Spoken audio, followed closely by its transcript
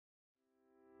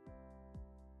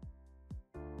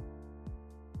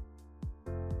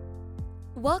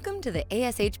Welcome to the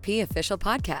ASHP Official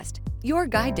Podcast, your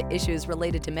guide to issues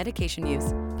related to medication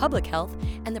use, public health,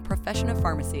 and the profession of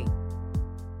pharmacy.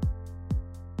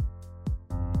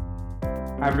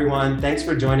 Hi, everyone. Thanks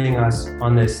for joining us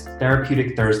on this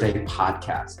Therapeutic Thursday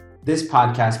podcast. This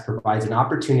podcast provides an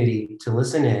opportunity to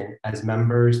listen in as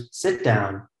members sit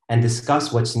down and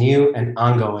discuss what's new and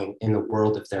ongoing in the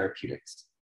world of therapeutics.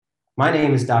 My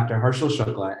name is Dr. Harshil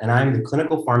Shukla, and I'm the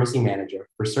Clinical Pharmacy Manager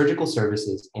for Surgical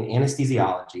Services and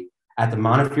Anesthesiology at the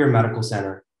Montefiore Medical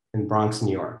Center in Bronx,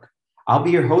 New York. I'll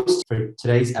be your host for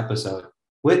today's episode.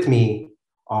 With me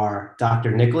are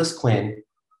Dr. Nicholas Quinn,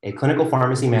 a Clinical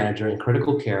Pharmacy Manager in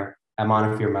Critical Care at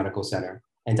Montefiore Medical Center,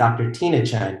 and Dr. Tina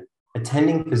Chen,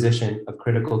 Attending Physician of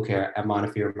Critical Care at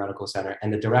Montefiore Medical Center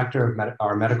and the Director of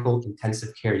our Medical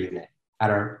Intensive Care Unit at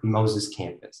our Moses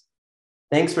campus.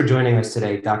 Thanks for joining us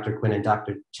today, Dr. Quinn and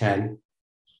Dr. Chen.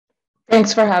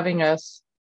 Thanks for having us.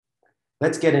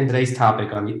 Let's get into today's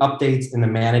topic on the updates in the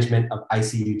management of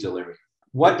ICU delirium.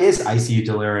 What is ICU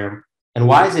delirium, and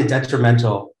why is it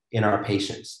detrimental in our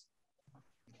patients?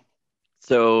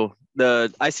 So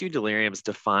the ICU delirium is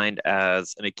defined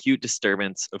as an acute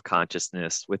disturbance of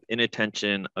consciousness with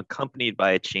inattention accompanied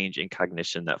by a change in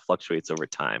cognition that fluctuates over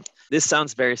time. This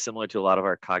sounds very similar to a lot of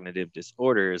our cognitive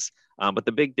disorders, but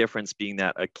the big difference being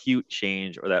that acute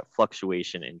change or that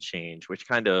fluctuation in change, which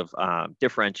kind of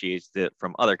differentiates it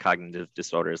from other cognitive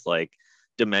disorders like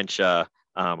dementia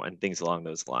and things along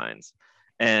those lines.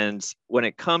 And when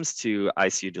it comes to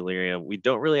ICU delirium, we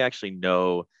don't really actually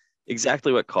know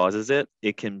exactly what causes it.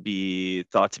 It can be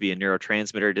thought to be a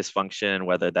neurotransmitter dysfunction,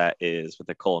 whether that is with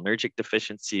a cholinergic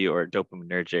deficiency or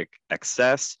dopaminergic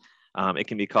excess. It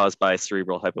can be caused by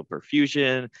cerebral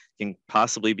hypoperfusion, can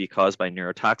possibly be caused by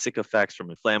neurotoxic effects from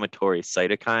inflammatory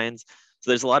cytokines. So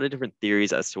there's a lot of different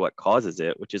theories as to what causes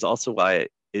it, which is also why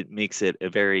it makes it a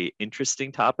very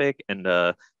interesting topic and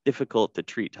a difficult to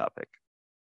treat topic.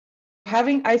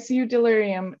 Having ICU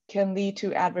delirium can lead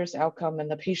to adverse outcome in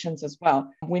the patients as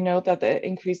well. We know that the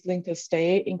increased length of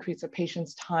stay increases a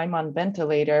patient's time on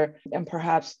ventilator and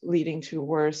perhaps leading to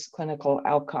worse clinical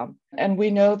outcome. And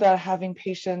we know that having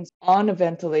patients on a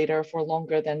ventilator for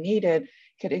longer than needed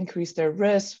could increase their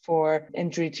risk for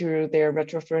injury to their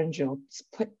retropharyngeal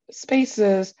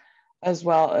spaces, as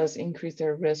well as increase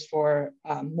their risk for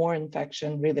more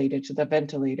infection related to the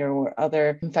ventilator or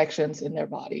other infections in their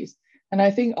bodies. And I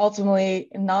think ultimately,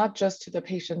 not just to the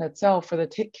patient itself, for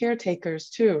the caretakers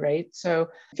too, right? So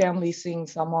families seeing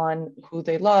someone who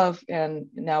they love and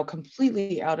now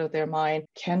completely out of their mind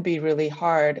can be really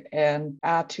hard and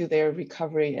add to their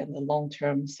recovery in the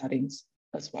long-term settings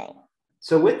as well.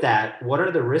 So with that, what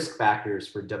are the risk factors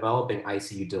for developing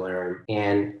ICU delirium,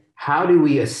 and how do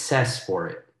we assess for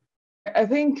it? I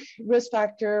think risk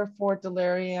factor for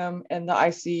delirium in the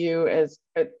ICU is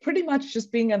pretty much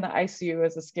just being in the ICU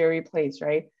is a scary place,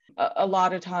 right? A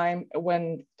lot of time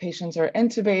when patients are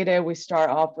intubated, we start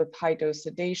off with high dose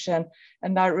sedation,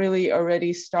 and that really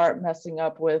already start messing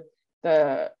up with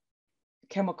the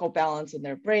chemical balance in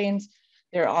their brains.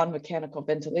 They're on mechanical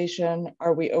ventilation.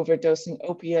 Are we overdosing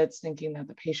opiates thinking that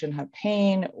the patient had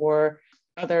pain or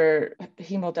other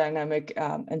hemodynamic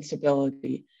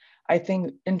instability? I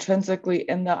think intrinsically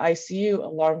in the ICU,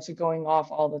 alarms are going off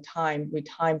all the time. We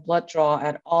time blood draw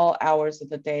at all hours of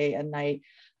the day and night.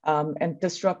 And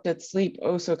disrupted sleep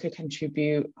also could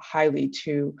contribute highly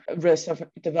to risk of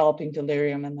developing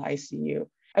delirium in the ICU.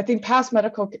 I think past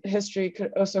medical history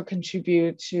could also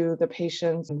contribute to the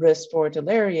patient's risk for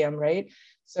delirium, right?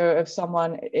 So if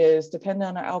someone is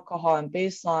dependent on alcohol and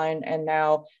baseline, and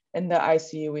now in the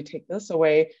ICU, we take this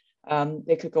away,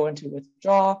 they could go into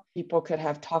withdrawal. People could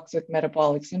have toxic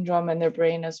metabolic syndrome in their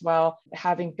brain as well.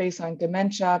 Having baseline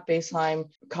dementia, baseline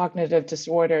cognitive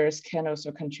disorders can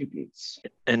also contribute.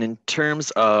 And in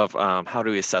terms of how do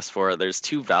we assess for it, there's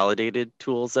two validated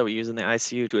tools that we use in the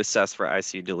ICU to assess for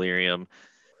ICU delirium.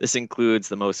 This includes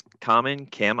the most common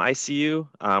CAM-ICU,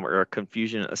 or a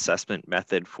confusion assessment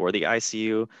method for the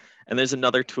ICU. And there's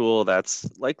another tool that's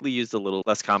likely used a little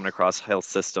less common across health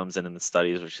systems and in the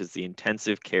studies, which is the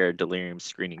Intensive Care Delirium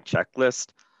Screening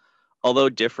Checklist. Although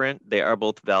different, they are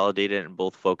both validated and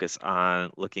both focus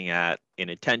on looking at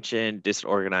inattention,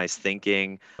 disorganized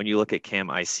thinking. When you look at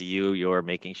CAM-ICU, you're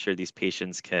making sure these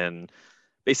patients can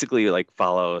basically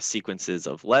follow sequences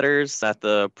of letters that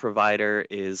the provider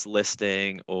is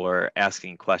listing, or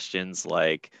asking questions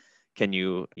like, can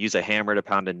you use a hammer to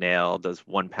pound a nail? Does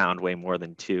 1 pound weigh more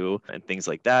than 2? And things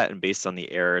like that. And based on the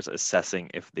errors,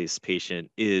 assessing if this patient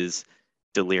is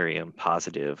delirium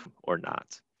positive or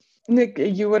not. Nick,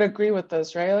 you would agree with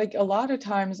this, right? Like a lot of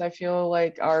times I feel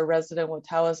like our resident will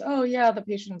tell us, oh yeah, the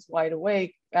patient's wide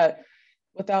awake.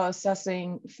 without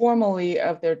assessing formally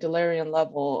of their delirium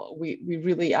level, we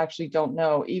really actually don't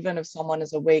know. Even if someone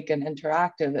is awake and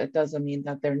interactive, it doesn't mean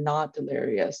that they're not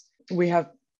delirious. We have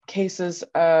cases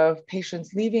of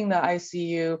patients leaving the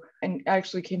ICU and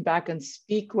actually came back and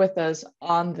speak with us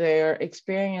on their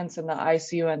experience in the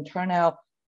ICU and turnout,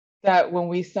 that when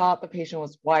we thought the patient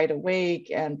was wide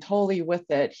awake and totally with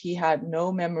it, he had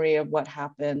no memory of what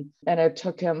happened. And it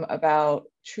took him about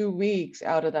 2 weeks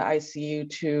out of the ICU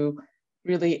to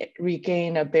really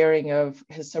regain a bearing of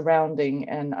his surrounding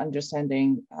and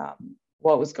understanding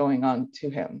what was going on to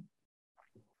him.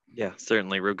 Yeah,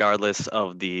 certainly, regardless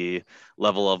of the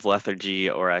level of lethargy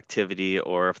or activity,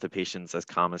 or if the patient's as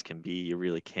calm as can be, you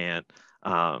really can't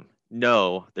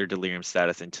know their delirium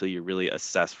status until you really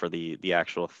assess for the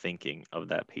actual thinking of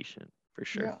that patient, for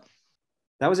sure. Yeah.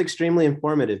 That was extremely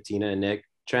informative, Tina and Nick.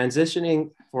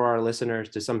 Transitioning for our listeners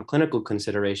to some clinical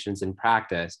considerations in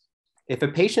practice. If a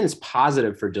patient is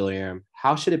positive for delirium,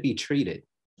 how should it be treated?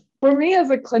 For me as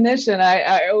a clinician,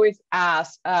 I always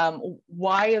ask,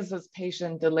 why is this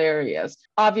patient delirious?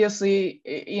 Obviously,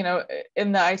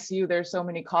 in the ICU, there's so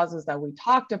many causes that we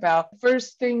talked about.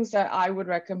 First things that I would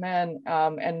recommend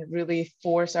and really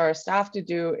force our staff to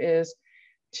do is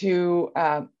to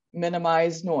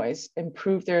minimize noise,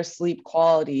 improve their sleep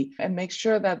quality, and make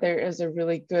sure that there is a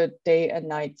really good day and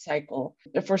night cycle.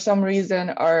 If for some reason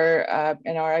in our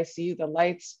ICU, the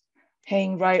lights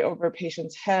hang right over a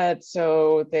patient's head,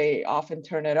 so they often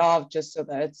turn it off just so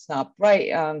that it's not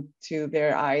bright to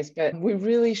their eyes. But we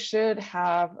really should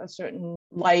have a certain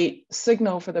light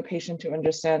signal for the patient to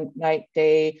understand night,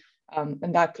 day,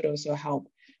 and that could also help.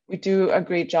 We do a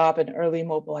great job in early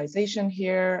mobilization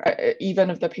here.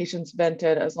 Even if the patient's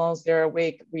vented, as long as they're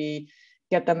awake, we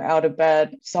get them out of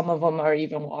bed. Some of them are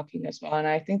even walking as well. And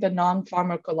I think the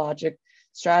non-pharmacologic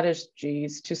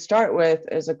strategies to start with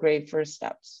is a great first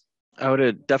steps. I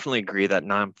would definitely agree that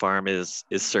non-pharm is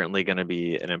certainly going to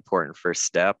be an important first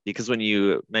step, because when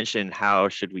you mention how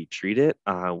should we treat it,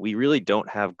 we really don't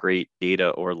have great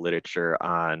data or literature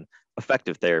on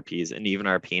effective therapies, and even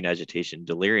our pain, agitation,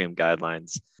 delirium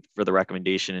guidelines for the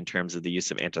recommendation in terms of the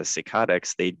use of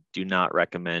antipsychotics, they do not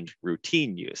recommend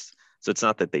routine use. So it's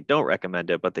not that they don't recommend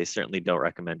it, but they certainly don't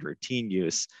recommend routine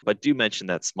use, but do mention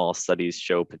that small studies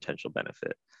show potential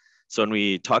benefit. So when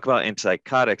we talk about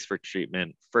antipsychotics for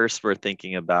treatment, first we're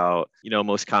thinking about,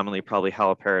 most commonly probably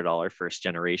haloperidol or first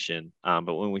generation.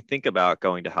 But when we think about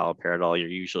going to haloperidol, you're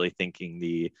usually thinking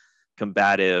the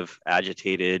combative,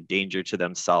 agitated, danger to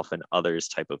themselves and others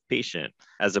type of patient,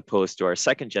 as opposed to our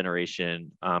second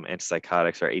generation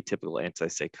antipsychotics or atypical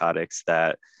antipsychotics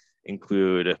that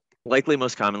include likely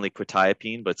most commonly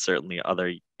quetiapine, but certainly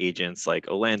other agents like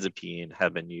olanzapine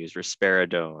have been used,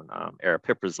 risperidone,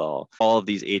 aripiprazole, all of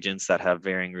these agents that have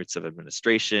varying routes of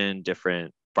administration,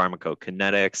 different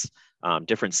pharmacokinetics,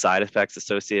 different side effects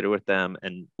associated with them,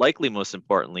 and likely most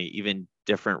importantly, even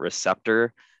different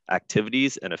receptor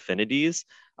activities and affinities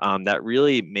that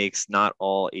really makes not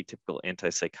all atypical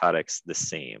antipsychotics the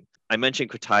same. I mentioned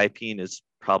quetiapine is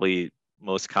probably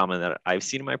most common that I've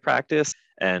seen in my practice.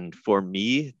 And for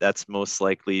me, that's most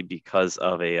likely because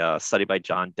of a study by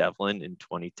John Devlin in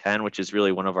 2010, which is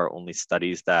really one of our only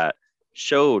studies that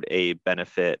showed a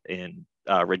benefit in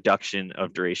reduction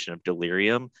of duration of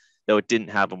delirium, though it didn't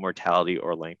have a mortality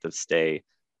or length of stay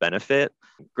benefit.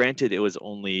 Granted, it was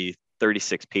only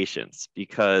 36 patients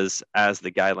because, as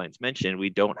the guidelines mentioned, we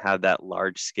don't have that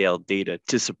large scale data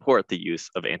to support the use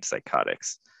of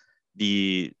antipsychotics.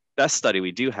 The best study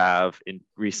we do have in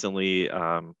recently,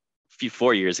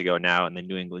 4 years ago now, in the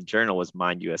New England Journal was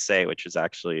Mind USA, which was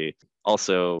actually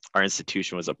also our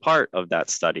institution was a part of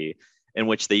that study, in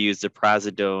which they used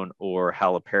iprazidone or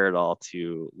haloperidol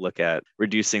to look at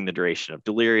reducing the duration of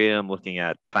delirium, looking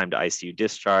at time to ICU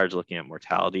discharge, looking at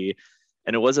mortality.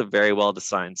 And it was a very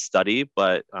well-designed study,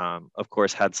 but of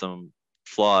course had some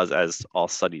flaws, as all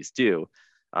studies do.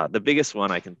 The biggest one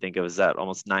I can think of is that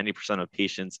almost 90% of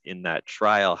patients in that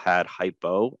trial had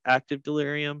hypoactive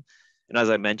delirium. And as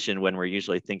I mentioned, when we're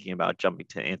usually thinking about jumping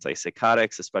to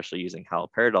antipsychotics, especially using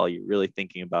haloperidol, you're really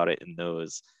thinking about it in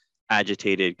those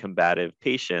agitated, combative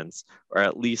patients, or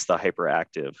at least the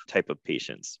hyperactive type of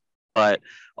patients. But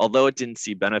although it didn't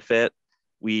see benefit,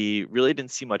 we really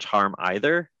didn't see much harm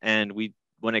either. And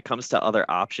when it comes to other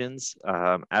options,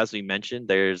 as we mentioned,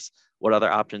 what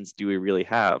other options do we really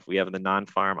have? We have the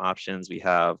non-pharm options, we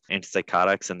have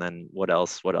antipsychotics, and then what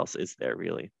else is there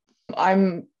really?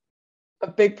 I'm a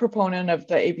big proponent of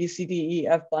the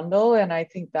ABCDEF bundle, and I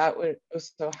think that would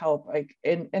also help, like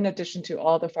in addition to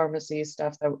all the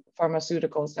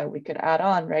pharmaceuticals that we could add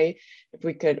on, right? If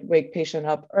we could wake patient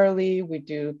up early, we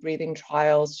do breathing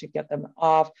trials to get them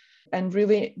off. and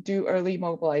really do early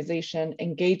mobilization,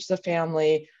 engage the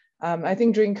family. I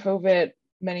think during COVID,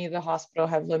 many of the hospital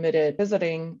have limited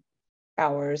visiting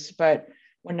hours, but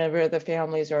whenever the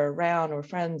families are around or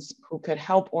friends who could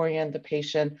help orient the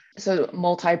patient. So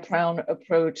multi-pronged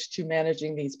approach to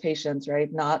managing these patients, right?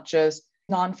 Not just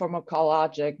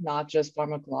non-pharmacologic, not just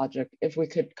pharmacologic. If we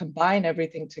could combine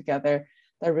everything together,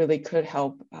 that really could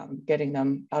help getting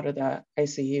them out of the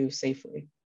ICU safely.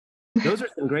 Those are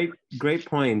some great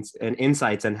points and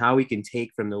insights on how we can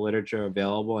take from the literature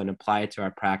available and apply it to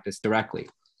our practice directly.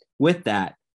 With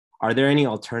that, are there any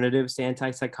alternatives to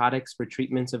antipsychotics for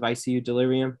treatments of ICU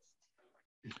delirium?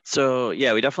 So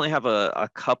yeah, we definitely have a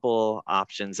couple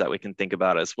options that we can think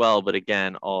about as well. But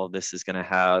again, all of this is going to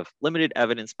have limited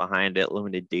evidence behind it,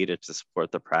 limited data to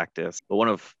support the practice. But one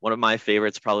of my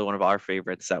favorites, probably one of our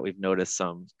favorites that we've noticed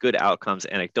some good outcomes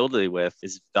anecdotally with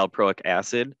is valproic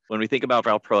acid. When we think about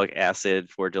valproic acid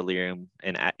for delirium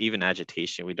and even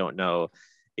agitation, we don't know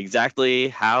exactly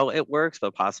how it works,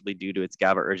 but possibly due to its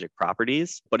GABAergic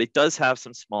properties. But it does have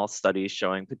some small studies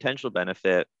showing potential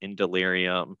benefit in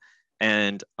delirium.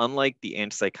 And unlike the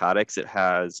antipsychotics, it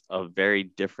has a very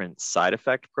different side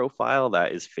effect profile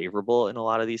that is favorable in a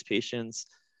lot of these patients.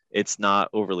 It's not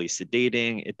overly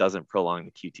sedating. It doesn't prolong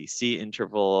the QTC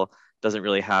interval, doesn't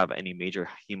really have any major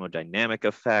hemodynamic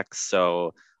effects.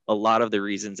 So a lot of the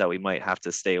reasons that we might have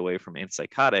to stay away from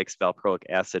antipsychotics, valproic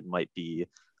acid might be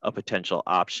a potential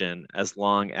option, as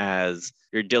long as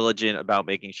you're diligent about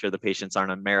making sure the patients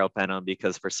aren't on meropenem,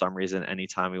 because for some reason,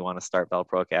 anytime we want to start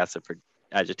valproic acid for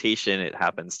agitation, it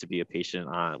happens to be a patient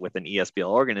with an ESBL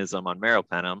organism on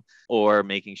meropenem, or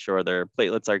making sure their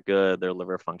platelets are good, their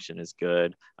liver function is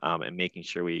good, and making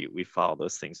sure we follow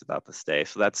those things without the stay.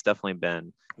 So that's definitely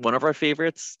been one of our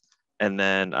favorites. And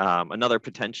then another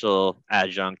potential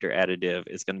adjunct or additive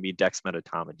is going to be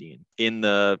dexmedetomidine. In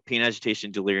the pain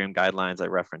agitation delirium guidelines I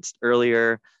referenced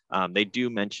earlier, they do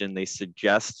mention they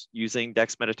suggest using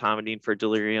dexmedetomidine for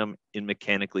delirium in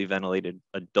mechanically ventilated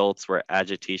adults where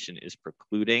agitation is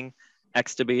precluding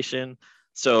extubation.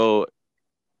 So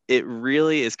it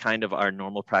really is kind of our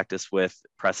normal practice with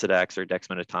Precedex or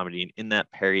dexmedetomidine in that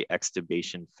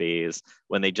peri-extubation phase,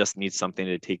 when they just need something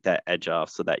to take that edge off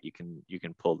so that you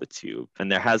can pull the tube. And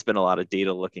there has been a lot of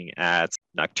data looking at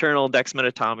nocturnal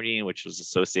dexmedetomidine, which was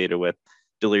associated with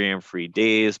delirium-free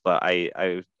days, but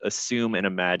I assume and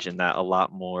imagine that a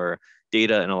lot more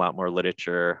data and a lot more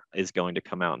literature is going to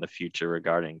come out in the future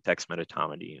regarding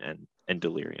dexmedetomidine and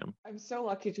delirium. I'm so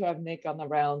lucky to have Nick on the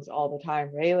rounds all the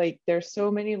time, right? Like there's so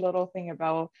many little things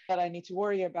about that I need to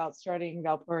worry about starting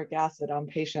valproic acid on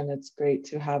patient. It's great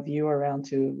to have you around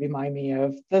to remind me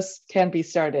of this can be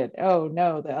started. Oh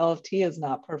no, the LFT is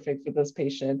not perfect for this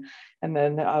patient. And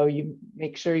then you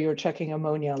make sure you're checking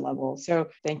ammonia level. So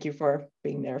thank you for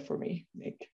being there for me,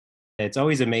 Nick. It's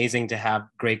always amazing to have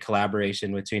great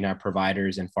collaboration between our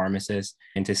providers and pharmacists,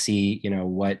 and to see,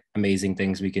 what amazing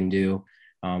things we can do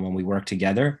when we work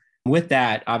together. With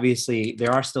that, obviously,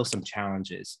 there are still some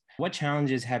challenges. What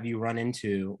challenges have you run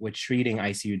into with treating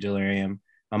ICU delirium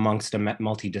amongst a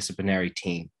multidisciplinary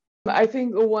team? I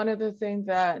think one of the things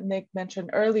that Nick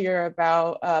mentioned earlier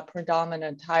about a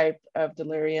predominant type of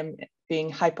delirium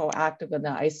being hypoactive in the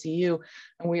ICU.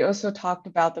 And we also talked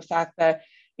about the fact that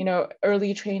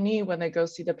early trainee, when they go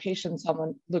see the patient,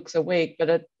 someone looks awake,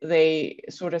 but they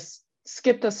sort of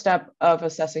skipped a step of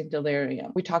assessing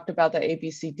delirium. We talked about the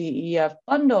ABCDEF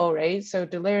bundle, right? So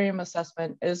delirium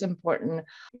assessment is important.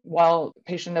 While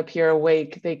patient appear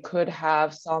awake, they could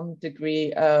have some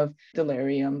degree of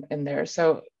delirium in there.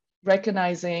 So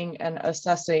recognizing and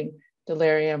assessing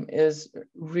delirium is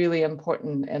really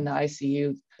important in the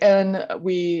ICU. And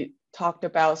we talked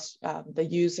about the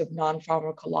use of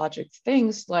non-pharmacologic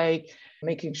things like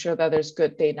making sure that there's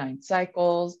good day-night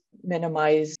cycles,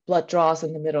 minimize blood draws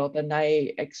in the middle of the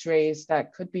night, x-rays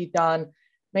that could be done,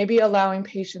 maybe allowing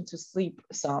patients to sleep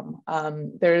some.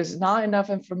 There's not enough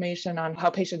information on how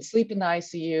patients sleep in the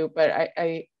ICU, but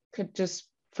I could just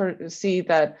see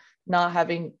that not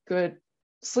having good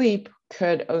sleep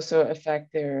could also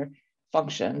affect their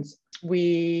functions.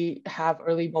 We have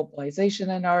early mobilization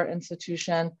in our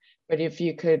institution, but if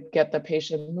you could get the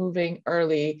patient moving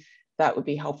early, that would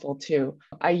be helpful too.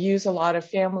 I use a lot of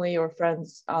family or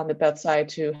friends on the bedside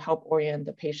to help orient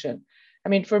the patient. I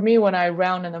mean, for me, when I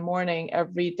round in the morning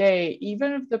every day,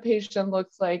 even if the patient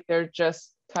looks like they're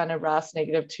just kind of RAS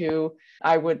negative 2,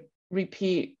 I would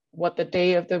repeat what the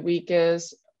day of the week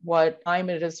is, what time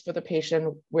it is for the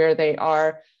patient, where they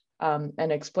are,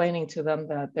 and explaining to them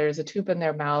that there's a tube in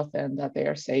their mouth and that they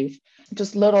are safe.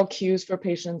 Just little cues for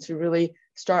patients to really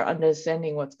start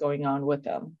understanding what's going on with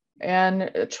them. And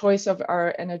a choice of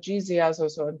our analgesia is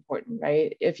also important,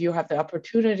 right? If you have the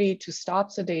opportunity to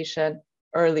stop sedation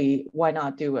early, why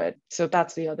not do it? So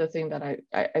that's the other thing that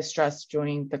I stress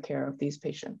during the care of these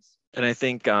patients. And I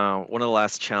think one of the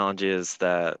last challenges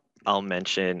that I'll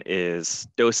mention is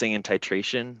dosing and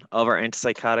titration of our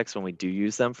antipsychotics when we do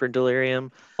use them for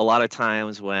delirium. A lot of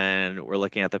times when we're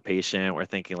looking at the patient, we're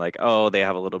thinking like, oh, they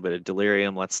have a little bit of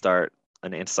delirium. Let's start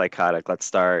an antipsychotic. Let's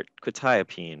start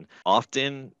quetiapine.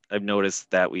 Often I've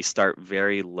noticed that we start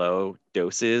very low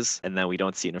doses and then we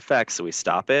don't see an effect, so we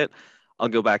stop it. I'll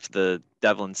go back to the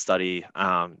Devlin study.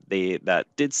 That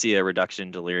did see a reduction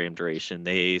in delirium duration.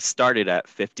 They started at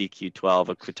 50 Q12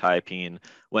 of quetiapine,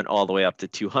 went all the way up to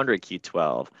 200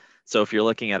 Q12. So if you're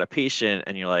looking at a patient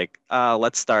and you're like,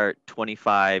 let's start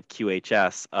 25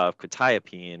 QHS of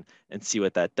quetiapine and see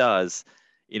what that does,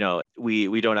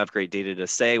 we don't have great data to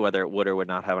say whether it would or would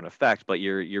not have an effect, but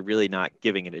you're really not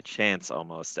giving it a chance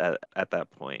almost at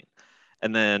that point.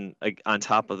 And then on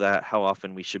top of that, how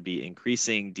often we should be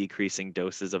increasing, decreasing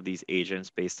doses of these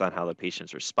agents based on how the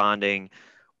patient's responding.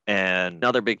 And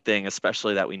another big thing,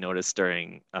 especially that we noticed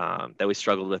that we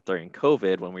struggled with during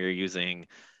COVID when we were using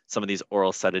some of these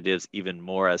oral sedatives even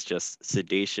more as just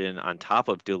sedation on top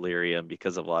of delirium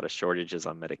because of a lot of shortages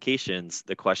on medications,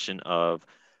 the question of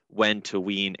when to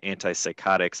wean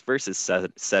antipsychotics versus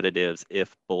sedatives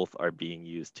if both are being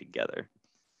used together.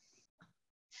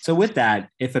 So with that,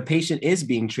 if a patient is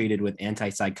being treated with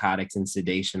antipsychotics and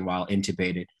sedation while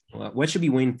intubated, what should be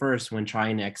weaned first when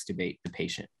trying to extubate the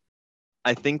patient?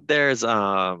 I think there's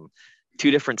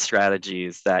two different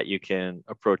strategies that you can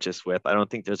approach this with. I don't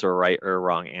think there's a right or a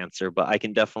wrong answer, but I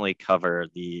can definitely cover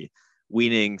the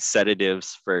weaning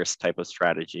sedatives first type of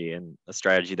strategy, and a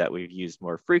strategy that we've used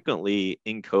more frequently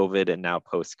in COVID and now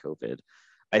post-COVID.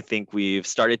 I think we've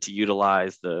started to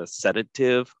utilize the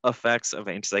sedative effects of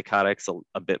antipsychotics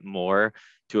a bit more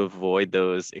to avoid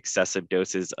those excessive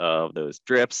doses of those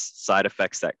drips, side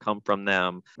effects that come from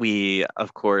them. We,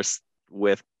 of course,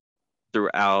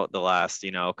 throughout the last,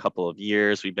 couple of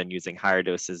years, we've been using higher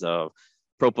doses of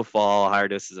propofol, higher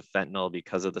doses of fentanyl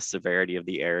because of the severity of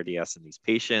the ARDS in these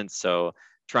patients. So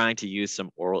trying to use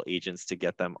some oral agents to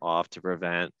get them off to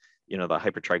prevent the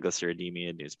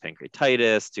hypertriglyceridemia induced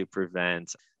pancreatitis, to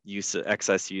prevent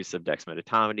excess use of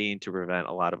dexmedetomidine, to prevent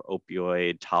a lot of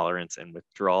opioid tolerance and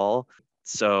withdrawal.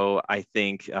 So I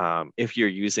think if you're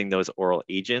using those oral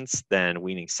agents, then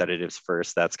weaning sedatives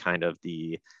first, that's kind of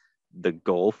the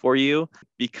goal for you,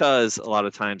 because a lot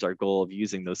of times our goal of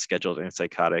using those scheduled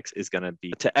antipsychotics is going to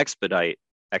be to expedite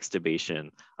extubation.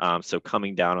 So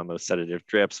coming down on those sedative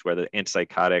drips where the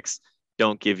antipsychotics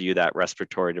don't give you that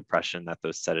respiratory depression that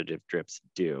those sedative drips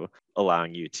do,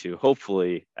 allowing you to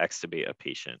hopefully extubate a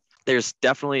patient.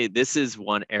 This is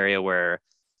one area where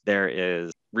there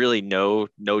is really no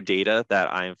data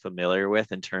that I am familiar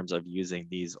with in terms of using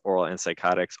these oral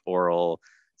antipsychotics, oral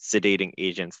sedating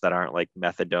agents that aren't like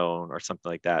methadone or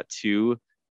something like that to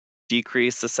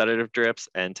decrease the sedative drips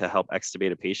and to help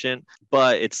extubate a patient.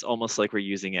 But it's almost like we're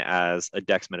using it as a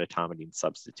dexmedetomidine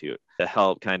substitute to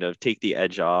help kind of take the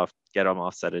edge off, get them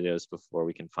off sedatives before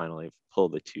we can finally pull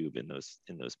the tube in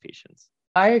those patients.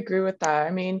 I agree with that.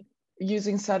 I mean,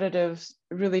 using sedatives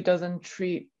really doesn't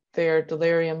treat their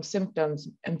delirium symptoms.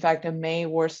 In fact, it may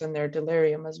worsen their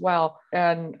delirium as well.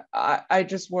 And I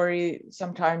just worry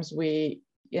sometimes we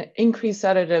increase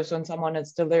sedatives when someone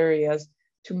is delirious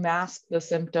to mask the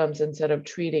symptoms instead of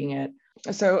treating it.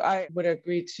 So I would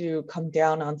agree to come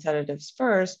down on sedatives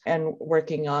first and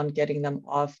working on getting them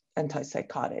off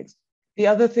antipsychotics. The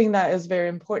other thing that is very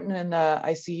important in the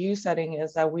ICU setting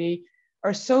is that we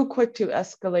are so quick to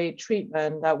escalate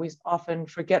treatment that we often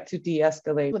forget to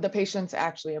de-escalate when the patients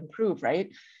actually improve, right?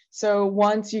 So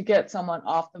once you get someone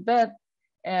off the bed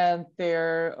and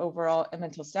their overall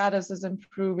mental status is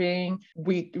improving,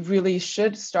 we really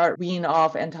should start weaning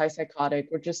off antipsychotic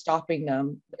or just stopping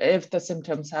them if the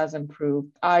symptoms has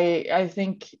improved. I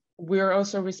think we're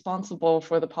also responsible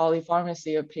for the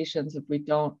polypharmacy of patients if we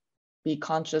don't be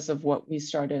conscious of what we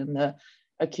started in the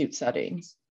acute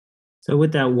settings. So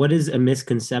with that, what is a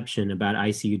misconception about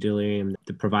ICU delirium that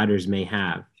the providers may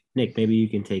have? Nick, maybe you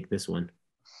can take this one.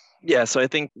 Yeah, so I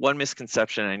think one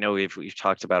misconception, I know we've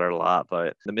talked about it a lot,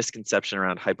 but the misconception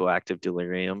around hypoactive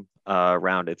delirium,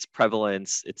 around its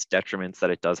prevalence, its detriments that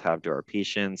it does have to our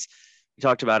patients. We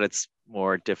talked about it's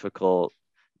more difficult,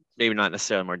 maybe not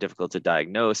necessarily more difficult to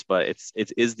diagnose, but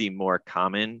it is the more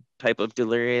common type of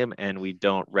delirium, and we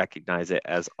don't recognize it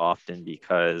as often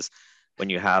because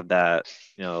when you have that,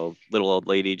 little old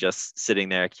lady just sitting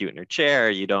there acute in her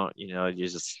chair, you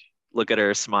just look at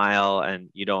her smile and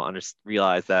you don't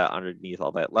realize that underneath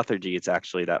all that lethargy, it's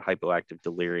actually that hypoactive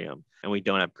delirium, and we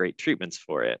don't have great treatments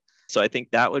for it. So I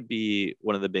think that would be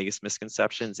one of the biggest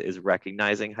misconceptions, is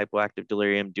recognizing hypoactive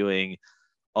delirium, doing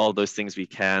all those things we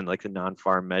can, like the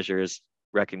non-pharm measures,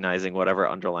 recognizing whatever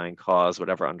underlying cause,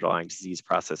 whatever underlying disease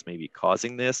process may be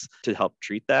causing this, to help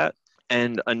treat that.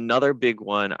 And another big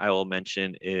one I will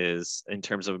mention is, in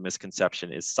terms of a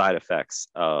misconception, is side effects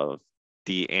of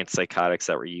the antipsychotics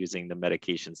that we're using, the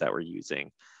medications that we're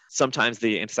using. Sometimes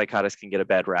the antipsychotics can get a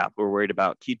bad rap. We're worried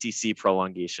about QTc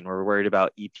prolongation. We're worried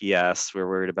about EPS. We're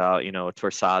worried about,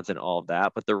 torsades and all of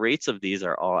that. But the rates of these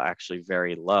are all actually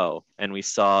very low. And we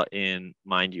saw in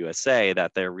Mind USA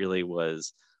that there really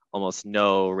was almost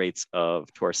no rates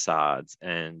of torsades.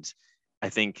 And I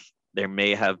think there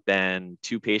may have been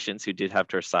 2 patients who did have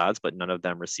torsades, but none of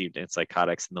them received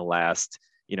antipsychotics in the last,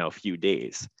 few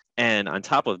days. And on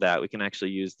top of that, we can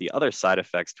actually use the other side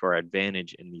effects to our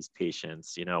advantage in these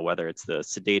patients, whether it's the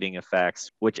sedating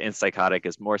effects, which antipsychotic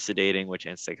is more sedating, which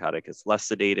antipsychotic is less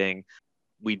sedating.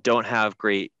 We don't have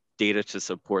great data to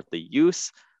support the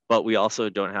use, but we also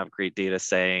don't have great data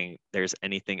saying there's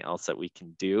anything else that we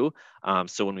can do.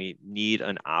 So when we need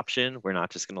an option, we're not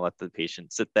just going to let the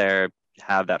patient sit there,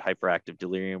 have that hyperactive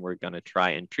delirium. We're going to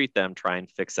try and treat them, try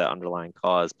and fix that underlying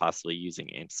cause, possibly using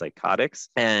antipsychotics.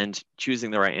 And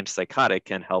choosing the right antipsychotic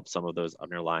can help some of those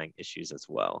underlying issues as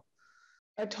well.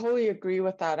 I totally agree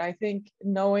with that. I think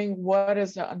knowing what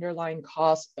is the underlying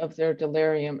cause of their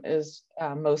delirium is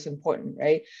most important,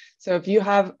 right? So if you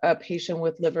have a patient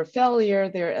with liver failure,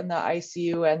 they're in the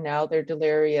ICU and now they're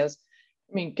delirious,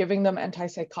 giving them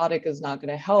antipsychotic is not going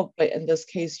to help, but in this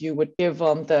case, you would give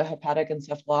them the hepatic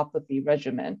encephalopathy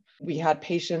regimen. We had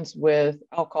patients with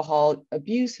alcohol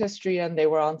abuse history and they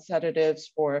were on sedatives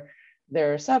for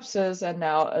their sepsis. And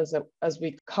now as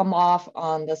we come off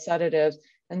on the sedatives,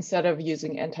 instead of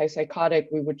using antipsychotic,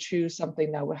 we would choose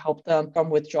something that would help them from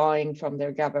withdrawing from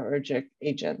their GABAergic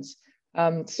agents.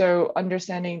 So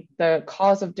understanding the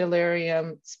cause of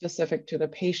delirium specific to the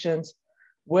patients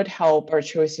would help our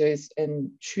choices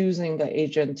in choosing the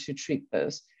agent to treat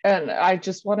this. And I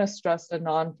just want to stress the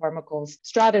non-pharmacal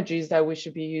strategies that we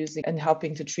should be using in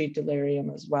helping to treat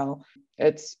delirium as well.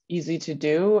 It's easy to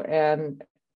do, and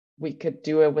we could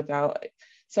do it without.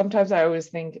 Sometimes I always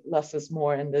think less is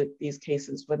more in these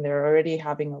cases when they're already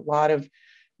having a lot of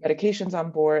medications on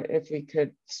board. If we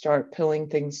could start peeling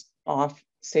things off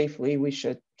safely, we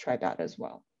should try that as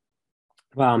well.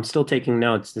 Wow, I'm still taking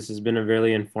notes. This has been a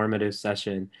really informative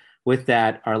session. With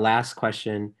that, our last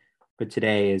question for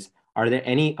today is, are there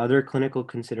any other clinical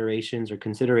considerations or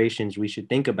considerations we should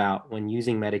think about when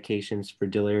using medications for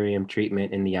delirium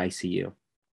treatment in the ICU?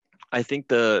 I think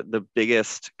the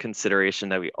biggest consideration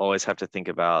that we always have to think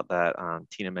about, that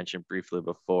Tina mentioned briefly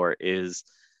before, is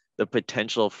the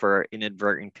potential for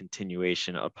inadvertent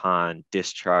continuation upon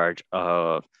discharge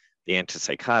of the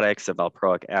antipsychotics, the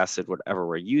valproic acid, whatever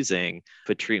we're using.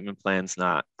 If a treatment plan's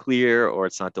not clear, or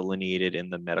it's not delineated in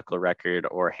the medical record,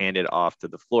 or handed off to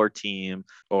the floor team,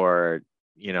 or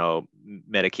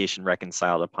medication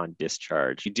reconciled upon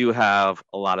discharge. You do have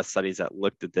a lot of studies that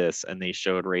looked at this, and they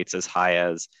showed rates as high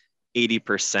as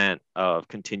 80% of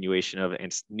continuation of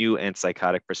new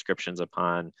antipsychotic prescriptions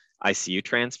upon ICU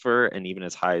transfer, and even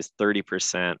as high as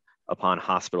 30% upon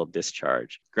hospital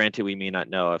discharge. Granted, we may not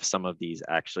know if some of these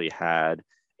actually had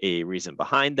a reason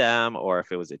behind them or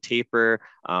if it was a taper,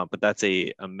 but that's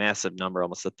a massive number,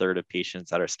 almost a third of patients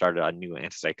that are started on new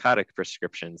antipsychotic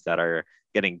prescriptions that are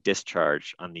getting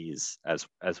discharged on these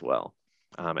as well.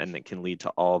 And it can lead to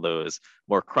all those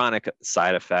more chronic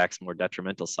side effects, more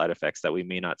detrimental side effects that we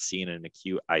may not see in an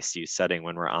acute ICU setting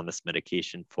when we're on this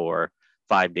medication for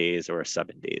 5 days or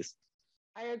 7 days.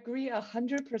 I agree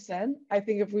 100%. I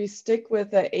think if we stick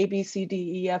with the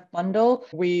ABCDEF bundle,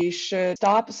 we should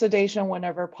stop sedation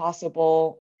whenever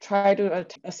possible, try to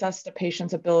assess the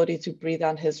patient's ability to breathe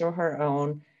on his or her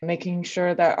own, making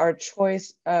sure that our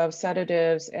choice of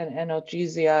sedatives and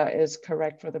analgesia is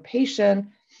correct for the patient,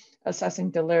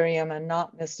 assessing delirium and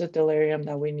not miss the delirium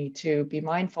that we need to be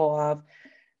mindful of,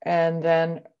 and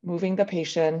then moving the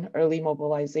patient, early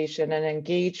mobilization, and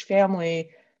engage family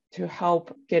to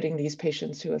help getting these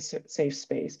patients to a safe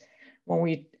space. When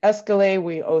we escalate,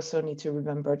 we also need to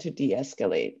remember to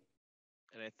de-escalate.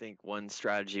 And I think one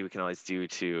strategy we can always do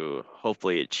to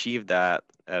hopefully achieve that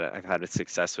I've had a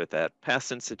success with at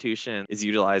past institution is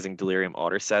utilizing delirium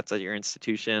order sets at your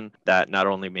institution that not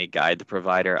only may guide the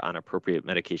provider on appropriate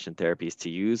medication therapies to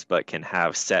use, but can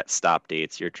have set stop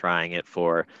dates. You're trying it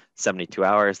for 72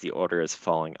 hours, the order is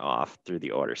falling off through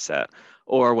the order set.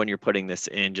 Or when you're putting this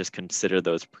in, just consider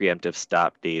those preemptive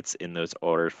stop dates in those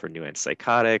orders for new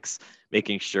antipsychotics,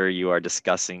 making sure you are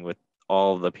discussing with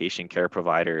all the patient care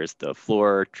providers, the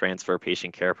floor transfer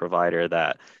patient care provider,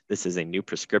 that this is a new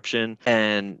prescription,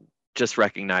 and just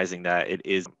recognizing that it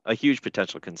is a huge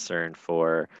potential concern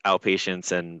for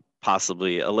outpatients and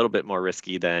possibly a little bit more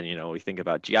risky than, we think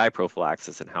about GI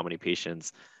prophylaxis and how many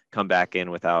patients come back in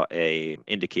without a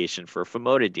indication for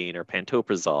famotidine or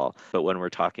pantoprazole. But when we're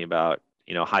talking about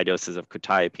high doses of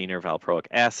quetiapine or valproic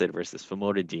acid versus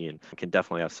famotidine, can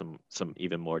definitely have some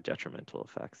even more detrimental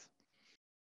effects.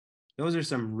 Those are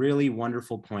some really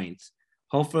wonderful points.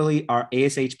 Hopefully, our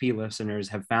ASHP listeners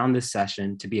have found this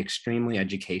session to be extremely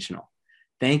educational.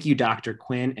 Thank you, Dr.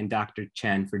 Quinn and Dr.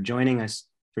 Chen, for joining us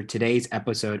for today's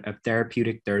episode of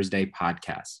Therapeutic Thursday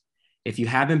podcast. If you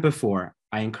haven't before,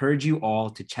 I encourage you all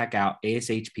to check out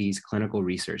ASHP's clinical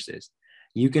resources.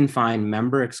 You can find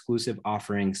member-exclusive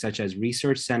offerings such as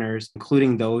research centers,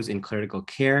 including those in critical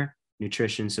care,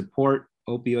 nutrition support,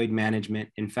 opioid management,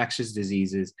 infectious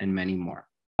diseases, and many more.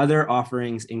 Other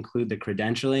offerings include the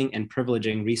Credentialing and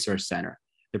Privileging Resource Center,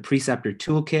 the Preceptor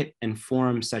Toolkit, and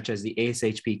forums such as the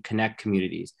ASHP Connect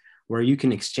communities, where you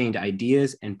can exchange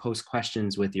ideas and post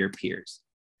questions with your peers.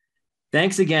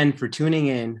 Thanks again for tuning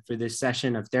in for this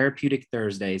session of Therapeutic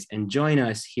Thursdays, and join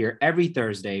us here every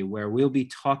Thursday where we'll be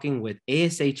talking with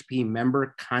ASHP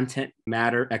member content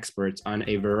matter experts on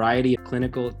a variety of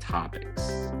clinical topics.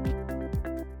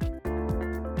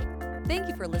 Thank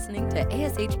you for listening to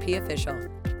ASHP Official,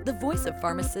 the voice of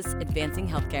pharmacists advancing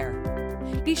healthcare.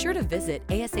 Be sure to visit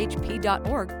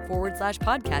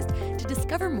ashp.org/podcast to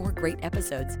discover more great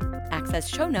episodes, access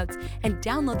show notes, and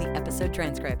download the episode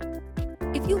transcript.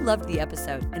 If you loved the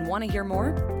episode and want to hear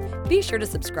more, be sure to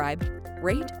subscribe,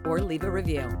 rate, or leave a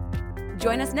review.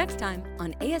 Join us next time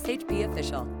on ASHP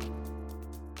Official.